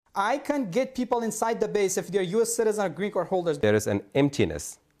I can get people inside the base if they're U.S. citizens or green card holders. There is an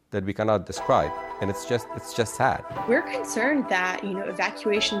emptiness that we cannot describe, and it's just sad. We're concerned that,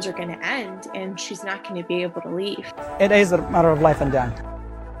 evacuations are going to end and she's not going to be able to leave. It is a matter of life and death.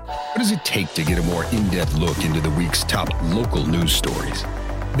 What does it take to get a more in-depth look into the week's top local news stories?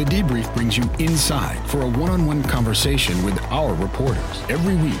 The Debrief brings you inside for a one-on-one conversation with our reporters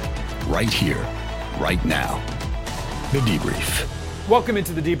every week, right here, right now. The Debrief. Welcome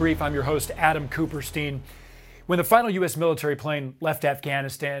into The Debrief. I'm your host, Adam Cooperstein. When the final U.S. military plane left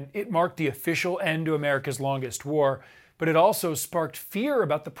Afghanistan, it marked the official end to America's longest war, but it also sparked fear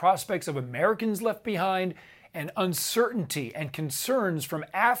about the prospects of Americans left behind and uncertainty and concerns from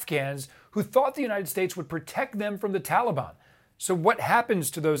Afghans who thought the United States would protect them from the Taliban. So what happens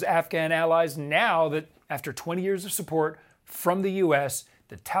to those Afghan allies now that, after 20 years of support from the U.S.,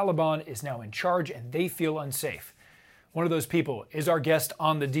 the Taliban is now in charge and they feel unsafe? One of those people is our guest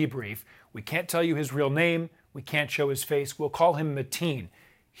on The Debrief. We can't tell you his real name. We can't show his face. We'll call him Mateen.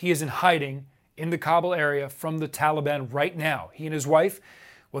 He is in hiding in the Kabul area from the Taliban right now. He and his wife,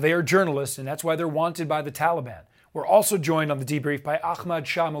 well, they are journalists, and that's why they're wanted by the Taliban. We're also joined on The Debrief by Ahmad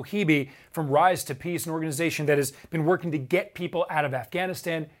Shah Mohibi from Rise to Peace, an organization that has been working to get people out of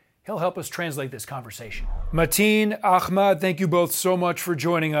Afghanistan. He'll help us translate this conversation. Mateen, Ahmad, thank you both so much for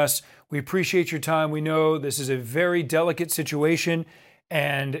joining us. We appreciate your time. We know this is a very delicate situation,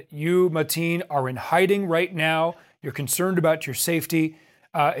 and you, Mateen, are in hiding right now. You're concerned about your safety.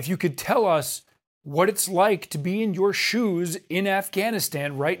 If you could tell us what it's like to be in your shoes in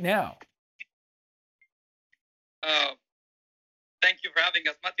Afghanistan right now. Thank you for having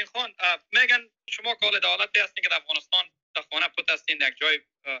us. Mateen Khan, میگن شما کال عدالتی هستین که در افغانستان در خانه پوت هستین در یک جای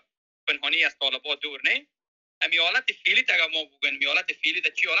پنهانی از طالبان دور نه؟ امی حالت فعلی تا ما بگن، می حالت فعلی در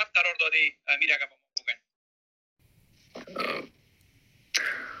چی حالت قرار داده امیر اگه ما بگن؟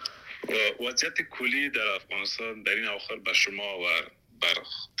 وضعیت کلی در افغانستان در این اواخر بر شما و بر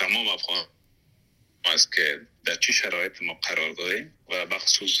تمام افغان است که در چی شرایط ما قرار داریم و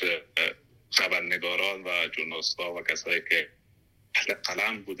بخصوص خبرنگاران و ژورنالیست‌ها و کسایی که اهل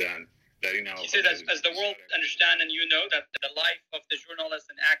قلم بودند در این اواخر. He said, as the world understand and you know that the life of the journalists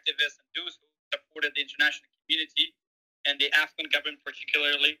and activists and those who supported the international community and the Afghan government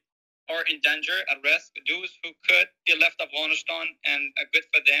particularly are in danger, at risk. Those who could, they left Afghanistan and good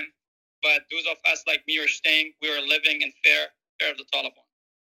for them. But those of us like me are staying, we are living in fear of the Taliban.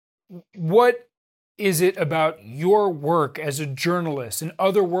 What is it about your work as a journalist and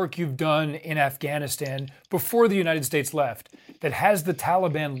other work you've done in Afghanistan before the United States left that has the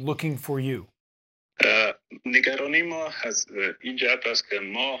Taliban looking for you? نگرانی ما از این جهت است که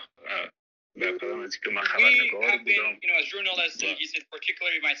ما We have been, as journalists, and he said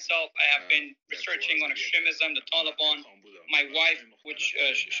particularly myself, I have been researching on extremism, the Taliban. My wife,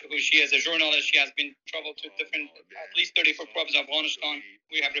 who she is a journalist, she has been traveled to at least 34 provinces of Afghanistan.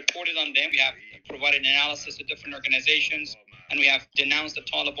 We have reported on them. We have provided analysis to different organizations, and we have denounced the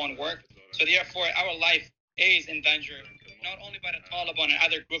Taliban work. So therefore, our life is in danger, not only by the Taliban and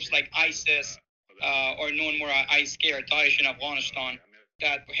other groups like ISIS, or known more as ISK or Daesh in Afghanistan.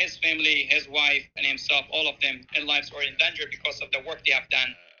 That his family, his wife, and himself, all of them, their lives are in danger because of the work they have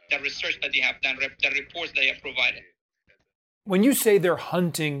done, the research that they have done, the reports they have provided. When you say they're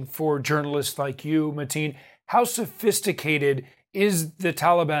hunting for journalists like you, Mateen, how sophisticated is the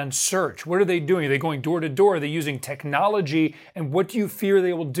Taliban search? What are they doing? Are they going door to door? Are they using technology? And what do you fear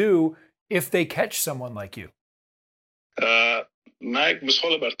they will do if they catch someone like you? من یک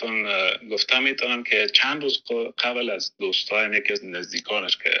مثال براتون گفتم میتونم که چند روز قبل از دوستایم یکی از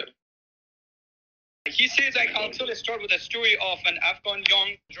نزدیکانش که He says, I'll start with a story of an Afghan young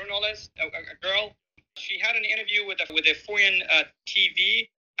journalist, a girl. She had an interview with a foreign TV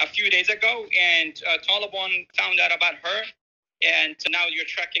a few days ago, and Taliban found out about her, and now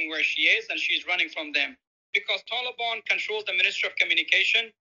you're tracking where she is, and she's running from them. Because Taliban controls the Ministry of Communication,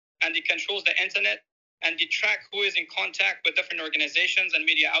 and it controls the internet, and they track who is in contact with different organizations and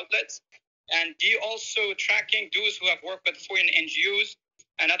media outlets. And they also tracking those who have worked with foreign NGOs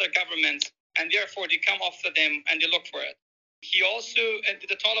and other governments, and therefore they come after them and they look for it.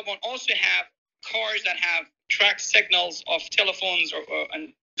 The Taliban also have cars that have track signals of telephones or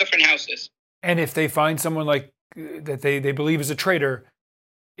and different houses. And if they find someone like that they believe is a traitor,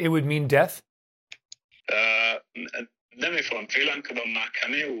 it would mean death? نمیفهم فعلا که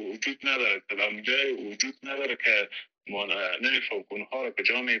محکمه وجود نداره که جای وجود نداره که نمیفهم اونها رو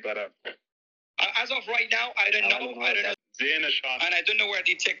کجا میبرن. As of right now, I don't know. And I don't know where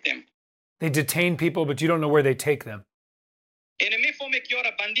they take them. They detain people, but you don't know where they take them. اینو میفهمه که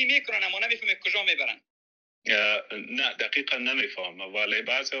یارا بندی میکنن اما نمیفهمه کجا میبرن. نه دقیقا نمیفهمم ولی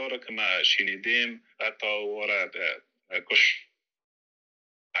بعضی ها رو که ما شنیدیم حتی او را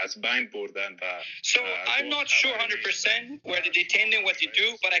از بین بردن و So I'm not sure 100% where they detained them, what they do,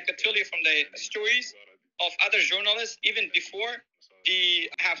 but I could tell you from the stories of other journalists, even before, they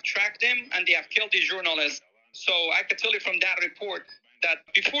have tracked them and they have killed these journalists. So I could tell you from that report that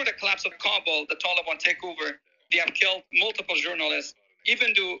before the collapse of Kabul, the Taliban takeover, they have killed multiple journalists, even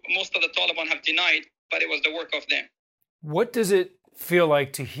though most of the Taliban have denied, but it was the work of them. What does it feel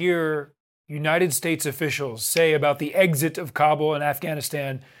like to hear United States officials say about the exit of Kabul and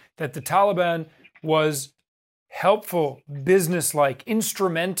Afghanistan that the Taliban was helpful, businesslike,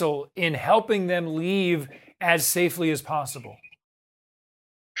 instrumental in helping them leave as safely as possible?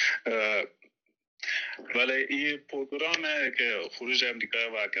 ولی این پروگرام که خروج امریکا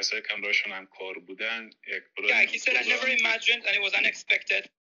و کسایی که همراهشون هم کار بودن Yeah, he said I never imagined and it was unexpected.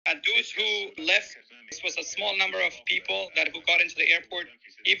 And those who left, this was a small number of people who got into the airport.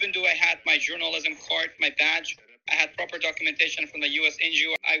 Even though I had my journalism card, my badge, I had proper documentation from the U.S.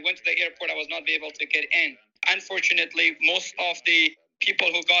 NGO. I went to the airport, I was not able to get in. Unfortunately, most of the people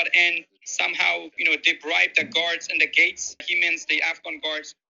who got in somehow, they bribed the guards in the gates. He means the Afghan guards.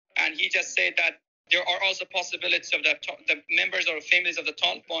 And he just said that there are also possibilities of the members or families of the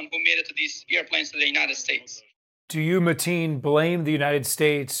Taliban who made it to these airplanes to the United States. Do you, Mateen, blame the United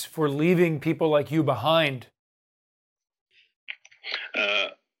States for leaving people like you behind?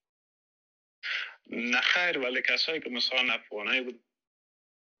 نه خیر ولی کسایی که مثلا افغانایی بود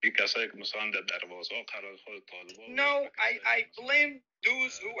کسایی که مثلا در دروازه قرار خود طالبان No, I blame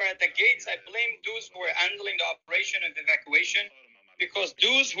those who were at the gates. I blame those who were handling the operation of evacuation because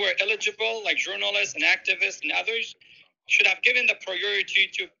those who are eligible, like journalists and activists and others, should have given the priority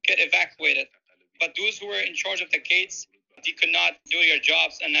to get evacuated. But those who were in charge of the gates, they could not do their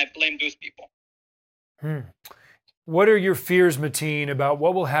jobs, and I blame those people. What are your fears, Mateen, about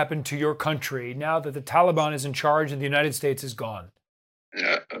what will happen to your country now that the Taliban is in charge and the United States is gone?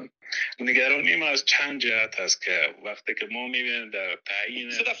 نگرانی ما از چند جهت هست که وقتی که ما می‌بینیم در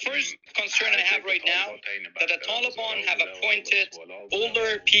تعیین So the first concern I have right now that the Taliban have appointed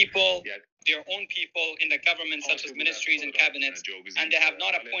older people, their own people in the government, such as ministries and cabinets, and they have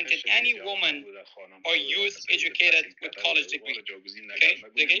not appointed any woman or youth educated with college degree. Okay,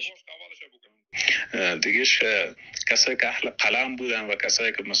 دیگهش کسایی که اهل قلم بودن و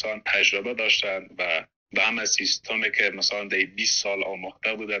کسایی که مثلا تجربه داشتن و به همه سیستمی که مثلا در 20 سال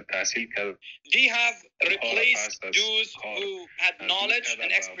آموخته بودن تحصیل کرد. They have replaced those who had knowledge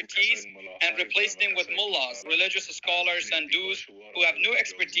and expertise and replaced them with mullahs, religious scholars, and those who have no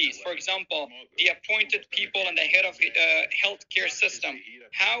expertise. For example, the appointed people and the head of healthcare system.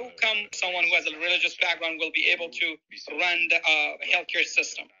 How come someone who has a religious background will be able to run the healthcare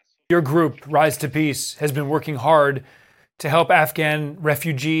system? Your group, Rise to Peace, has been working hard to help Afghan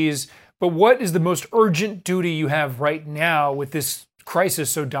refugees. But what is the most urgent duty you have right now with this crisis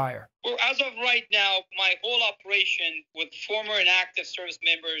so dire? Well, as of right now, my whole operation with former and active service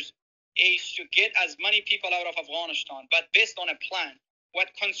members is to get as many people out of Afghanistan, but based on a plan. What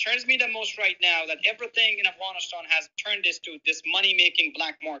concerns me the most right now that everything in Afghanistan has turned to this money-making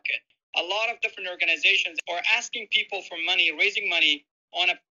black market. A lot of different organizations are asking people for money, raising money on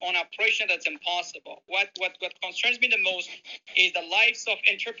an operation that's impossible. What concerns me the most is the lives of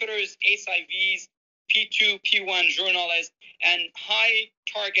interpreters, SIVs, P2, P1 journalists, and high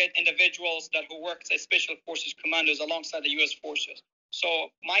target individuals who work as special forces commandos alongside the U.S. forces. So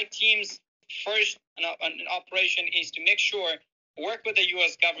my team's first operation is to make sure, work with the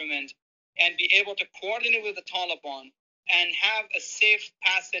U.S. government, and be able to coordinate with the Taliban and have a safe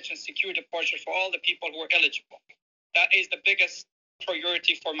passage and secure departure for all the people who are eligible. That is the biggest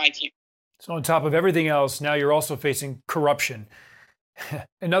priority for my team. So on top of everything else, now you're also facing corruption.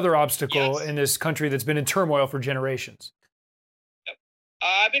 Another obstacle in this country that's been in turmoil for generations.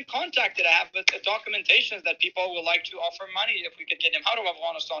 I've been contacted. I have documentations that people would like to offer money if we could get them out of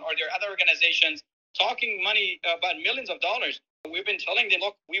Afghanistan, or there are other organizations talking money about millions of dollars. We've been telling them,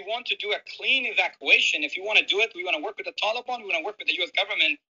 look, we want to do a clean evacuation. If you want to do it, we want to work with the Taliban, we want to work with the U.S.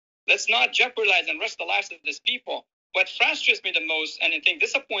 government. Let's not jeopardize and risk the lives of these people. What frustrates me the most, and I think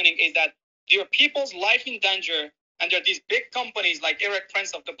disappointing, is that there are people's life in danger, and there are these big companies like Eric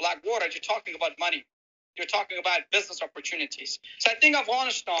Prince of the Blackwater. You're talking about money. You're talking about business opportunities. So I think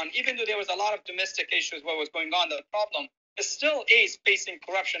Afghanistan, even though there was a lot of domestic issues, what was going on, the problem, it still is facing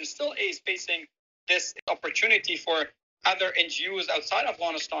corruption, still is facing this opportunity for other NGOs outside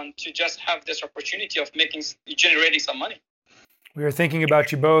Afghanistan to just have this opportunity of generating some money. We are thinking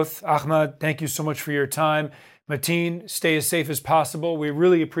about you both. Ahmad, thank you so much for your time. Mateen, stay as safe as possible. We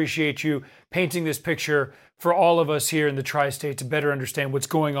really appreciate you painting this picture for all of us here in the tri-state to better understand what's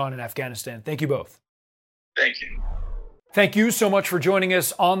going on in Afghanistan. Thank you both. Thank you. Thank you so much for joining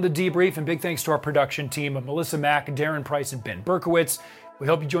us on The Debrief, and big thanks to our production team of Melissa Mack, Darren Price, and Ben Berkowitz. We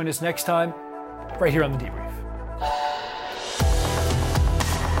hope you join us next time right here on The Debrief.